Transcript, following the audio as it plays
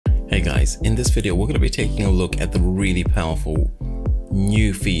Hey guys, in this video we're going to be taking a look at the really powerful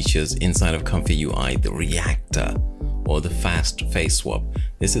new features inside of ComfyUI, the ReActor or the fast face swap.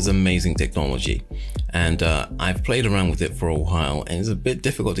 This is amazing technology and I've played around with it for a while and it's a bit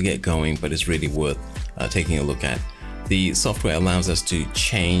difficult to get going, but it's really worth taking a look at. The software allows us to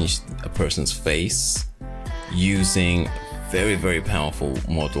change a person's face using very powerful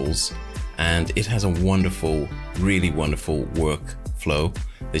models, and it has a wonderful, really wonderful workflow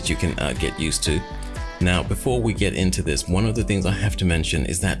that you can get used to. Now, before we get into this, one of the things I have to mention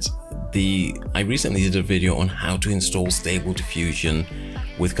is that I recently did a video on how to install Stable Diffusion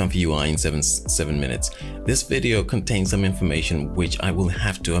with ComfyUI in 7 minutes. This video contains some information which I will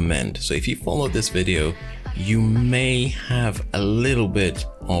have to amend. So if you follow this video, you may have a little bit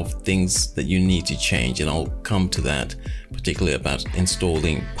of things that you need to change, and I'll come to that, particularly about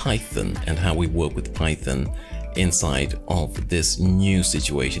installing Python and how we work with Python inside of this new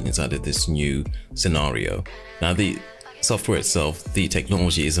situation, inside of this new scenario. Now, the software itself, the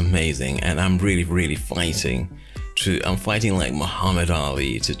technology is amazing, and I'm really fighting like Muhammad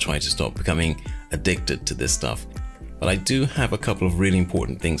Ali to try to stop becoming addicted to this stuff. But I do have a couple of really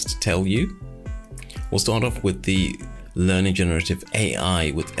important things to tell you. We'll start off with the Learning Generative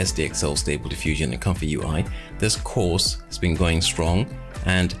AI with SDXL, Stable Diffusion and ComfyUI. This course has been going strong,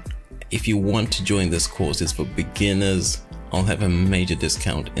 and if you want to join this course, it's for beginners. I'll have a major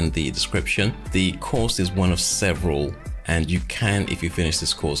discount in the description. The course is one of several, and you can, if you finish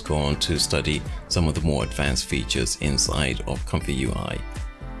this course, go on to study some of the more advanced features inside of ComfyUI.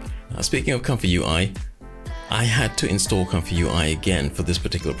 Speaking of ComfyUI, I had to install ComfyUI again for this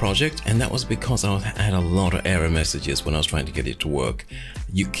particular project, and that was because I had a lot of error messages when I was trying to get it to work.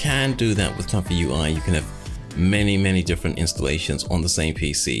 You can do that with ComfyUI. You can have many different installations on the same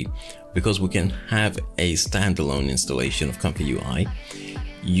PC. Because we can have a standalone installation of ComfyUI,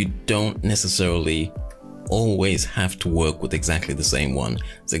 you don't necessarily always have to work with exactly the same one.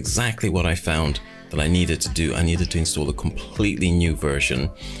 It's exactly what I found that I needed to do. I needed to install a completely new version,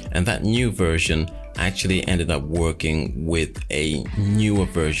 and that new version actually ended up working with a newer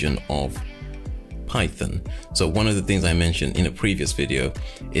version of Python. So one of the things I mentioned in a previous video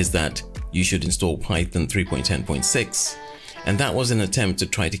is that you should install Python 3.10.6, and that was an attempt to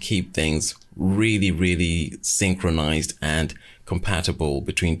try to keep things really synchronized and compatible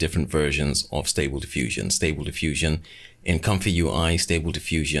between different versions of Stable Diffusion. Stable Diffusion in ComfyUI, Stable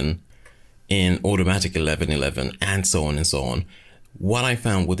Diffusion in Automatic 11.11, and so on and so on. What I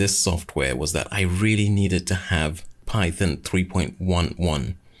found with this software was that I really needed to have Python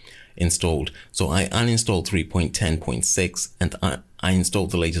 3.11 installed. So I uninstalled 3.10.6 and I installed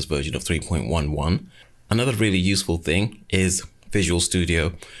the latest version of 3.11. Another really useful thing is Visual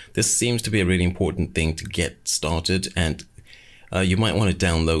Studio. This seems to be a really important thing to get started, and you might want to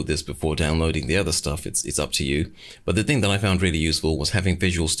download this before downloading the other stuff. It's up to you. But the thing that I found really useful was having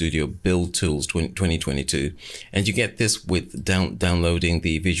Visual Studio Build Tools 2022. And you get this with downloading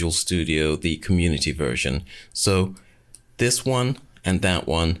the Visual Studio, the community version. So this one and that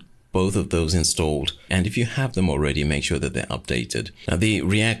one, both of those installed. And if you have them already, make sure that they're updated. Now, the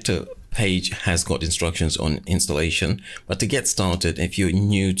ReActor page has got instructions on installation, but to get started, if you're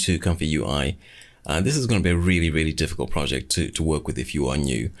new to ComfyUI, this is going to be a really difficult project to work with if you are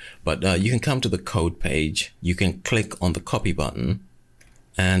new. But you can come to the code page, you can click on the copy button,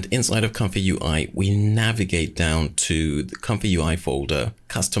 and inside of ComfyUI, we navigate down to the ComfyUI folder,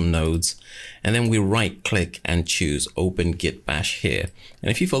 custom nodes, and then we right click and choose Open Git Bash here. And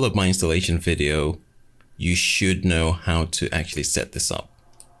if you followed my installation video, you should know how to actually set this up.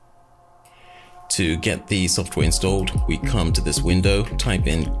 To get the software installed, we come to this window, type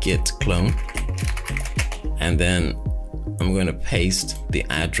in git clone, and then I'm going to paste the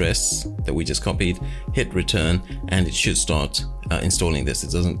address that we just copied, hit return, and it should start installing this.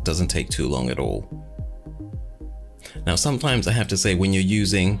 It doesn't take too long at all. Now, sometimes I have to say, when you're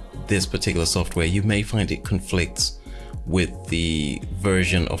using this particular software, you may find it conflicts with the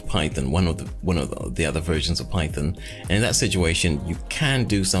version of Python, one of the other versions of Python. And in that situation, you can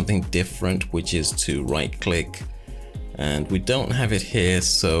do something different, which is to right click, and we don't have it here,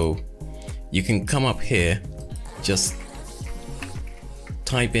 so you can come up here, just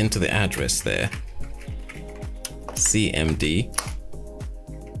type into the address there, cmd,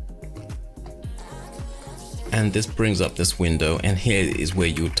 and this brings up this window, and here is where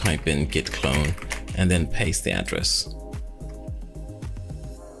you type in git clone and then paste the address.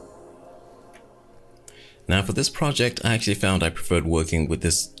 Now, for this project, I actually found I preferred working with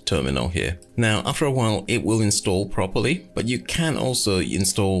this terminal here. Now, after a while, it will install properly, but you can also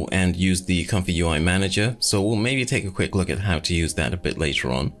install and use the ComfyUI manager. So we'll maybe take a quick look at how to use that a bit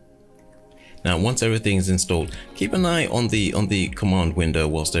later on. Now, once everything is installed, keep an eye on the command window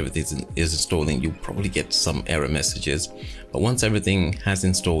whilst everything is installing. You'll probably get some error messages, but once everything has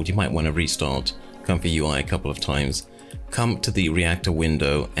installed, you might want to restart ComfyUI a couple of times. Come to the ReActor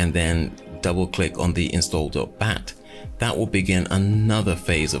window and then double click on the install.bat. That will begin another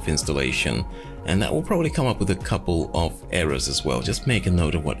phase of installation, and that will probably come up with a couple of errors as well. Just make a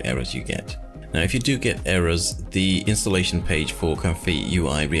note of what errors you get. Now, if you do get errors, the installation page for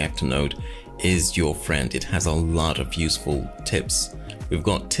ComfyUI ReActor node is your friend. It has a lot of useful tips. We've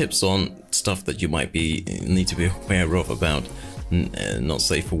got tips on stuff that you might need to be aware of about not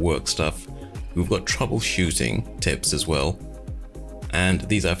safe for work stuff. We've got troubleshooting tips as well, and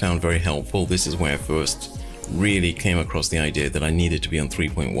these I found very helpful. This is where I first really came across the idea that I needed to be on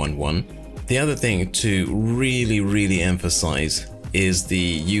 3.11. The other thing to really emphasize is the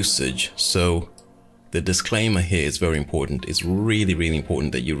usage. So the disclaimer here is very important. It's really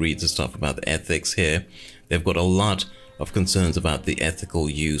important that you read the stuff about the ethics here. They've got a lot of concerns about the ethical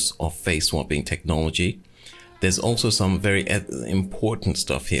use of face swapping technology. There's also some very important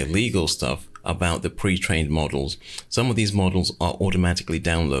stuff here, legal stuff about the pre-trained models. Some of these models are automatically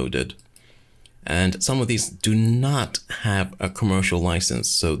downloaded, and some of these do not have a commercial license.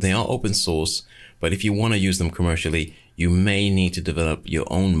 So they are open source, but if you want to use them commercially, you may need to develop your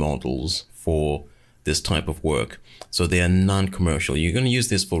own models for this type of work. So they are non-commercial. You're going to use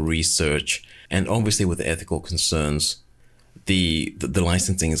this for research, and obviously with the ethical concerns, the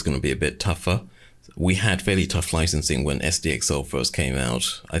licensing is going to be a bit tougher. We had fairly tough licensing when SDXL first came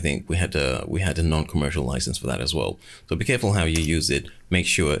out. I think we had a non-commercial license for that as well. So be careful how you use it. Make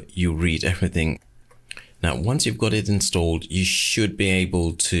sure you read everything. Now, once you've got it installed, you should be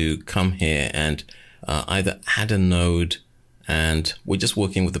able to come here and either add a node, and we're just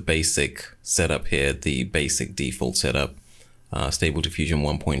working with the basic setup here, the basic default setup, Stable Diffusion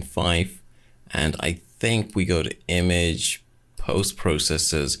 1.5, and I think we go to image, post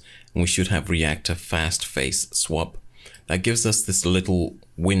processors, and we should have ReActor fast face swap. That gives us this little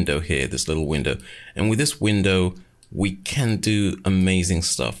window here, and with this window we can do amazing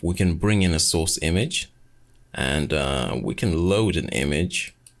stuff. We can bring in a source image, and we can load an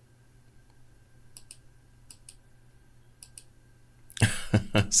image.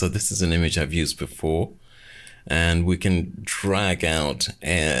 So this is an image I've used before, and we can drag out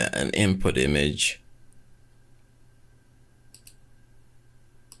an input image.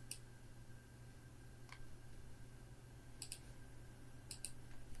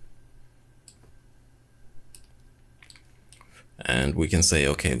 And we can say,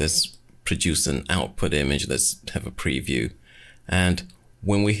 okay, let's produce an output image. Let's have a preview. And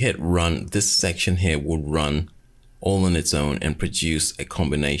when we hit run, this section here will run all on its own and produce a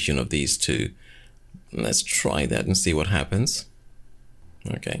combination of these two. Let's try that and see what happens.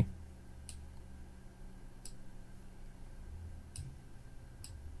 Okay.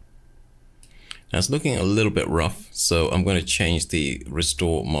 Now it's looking a little bit rough, so I'm going to change the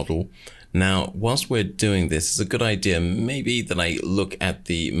restore model. Now, whilst we're doing this, it's a good idea maybe that I look at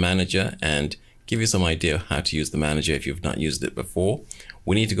the manager and give you some idea of how to use the manager if you've not used it before.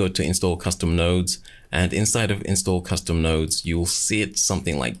 We need to go to install custom nodes, and inside of install custom nodes, you'll see it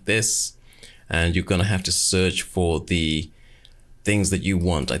something like this, and you're going to have to search for the things that you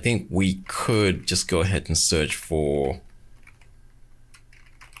want. I think we could just go ahead and search for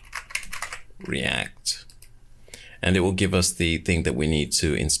React, and it will give us the thing that we need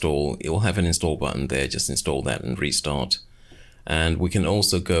to install. It will have an install button there. Just install that and restart. And we can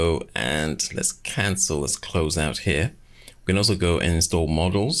also go and let's close out here. We can also go and install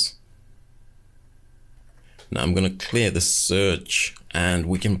models. Now I'm going to clear the search, and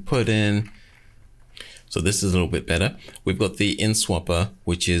we can put in, so this is a little bit better. We've got the InSwapper,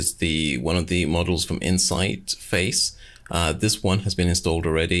 which is one of the models from Insight Face. This one has been installed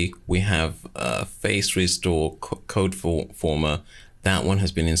already. We have Face Restore Code Former. That one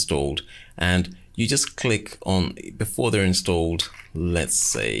has been installed, and you just click on, before they're installed, let's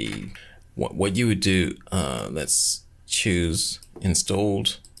say what you would do, let's choose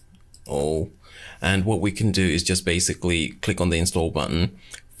installed all, and what we can do is just basically click on the install button,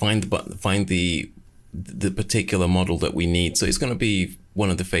 find the particular model that we need. So it's going to be one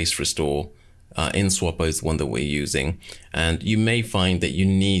of the Face Restore. InSwapper is the one that we're using, and you may find that you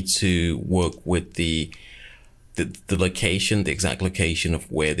need to work with the location, the exact location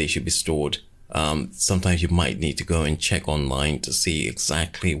of where they should be stored. Sometimes you might need to go and check online to see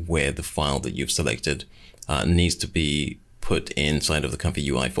exactly where the file that you've selected needs to be put inside of the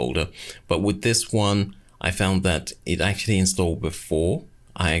ComfyUI folder. But with this one, I found that it actually installed before.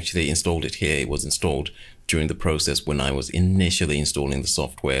 I actually installed it here. It was installed during the process when I was initially installing the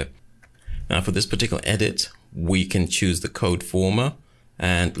software. Now for this particular edit, we can choose the code former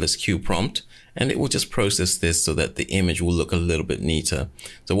and let's Q prompt, and it will just process this so that the image will look a little bit neater.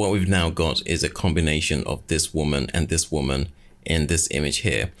 So what we've now got is a combination of this woman and this woman in this image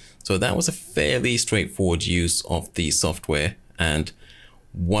here. So that was a fairly straightforward use of the software. And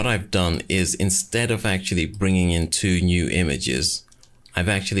what I've done is, instead of actually bringing in two new images, I've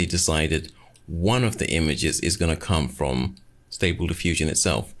actually decided one of the images is going to come from Stable Diffusion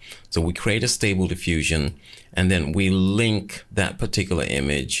itself. So we create a Stable Diffusion and then we link that particular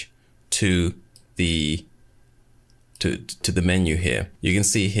image to the menu here. You can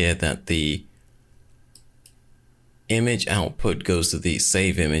see here that the image output goes to the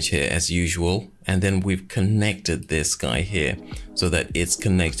save image here as usual, and then we've connected this guy here so that it's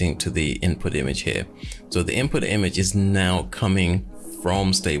connecting to the input image here. So the input image is now coming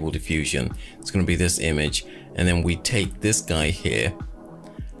from Stable Diffusion. It's going to be this image, and then we take this guy here,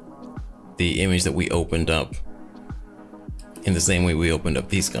 the image that we opened up, in the same way we opened up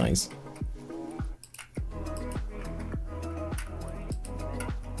these guys.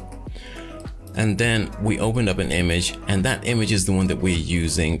 And then we opened up an image, and that image is the one that we're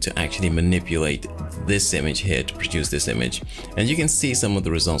using to actually manipulate this image here to produce this image. And you can see some of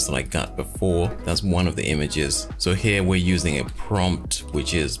the results that I got before. That's one of the images. So here we're using a prompt,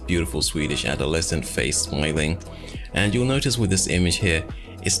 which is beautiful Swedish adolescent face smiling. And you'll notice with this image here,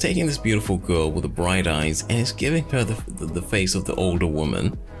 it's taking this beautiful girl with the bright eyes and it's giving her the face of the older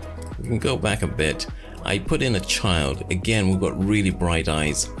woman. We can go back a bit. I put in a child. Again, we've got really bright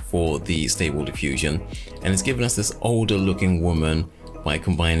eyes for the Stable Diffusion, and it's given us this older looking woman by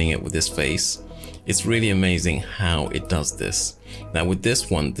combining it with this face. It's really amazing how it does this. Now with this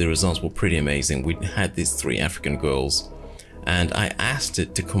one, the results were pretty amazing. We had these three African girls, and I asked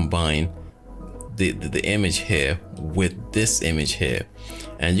it to combine the image here with this image here,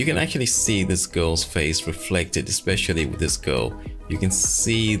 and you can actually see this girl's face reflected, especially with this girl. You can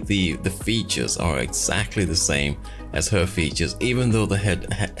see the features are exactly the same as her features, even though the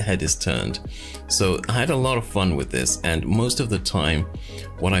head is turned. So I had a lot of fun with this, and most of the time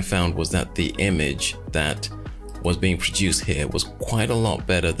what I found was that the image that was being produced here was quite a lot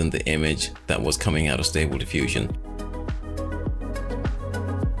better than the image that was coming out of Stable Diffusion.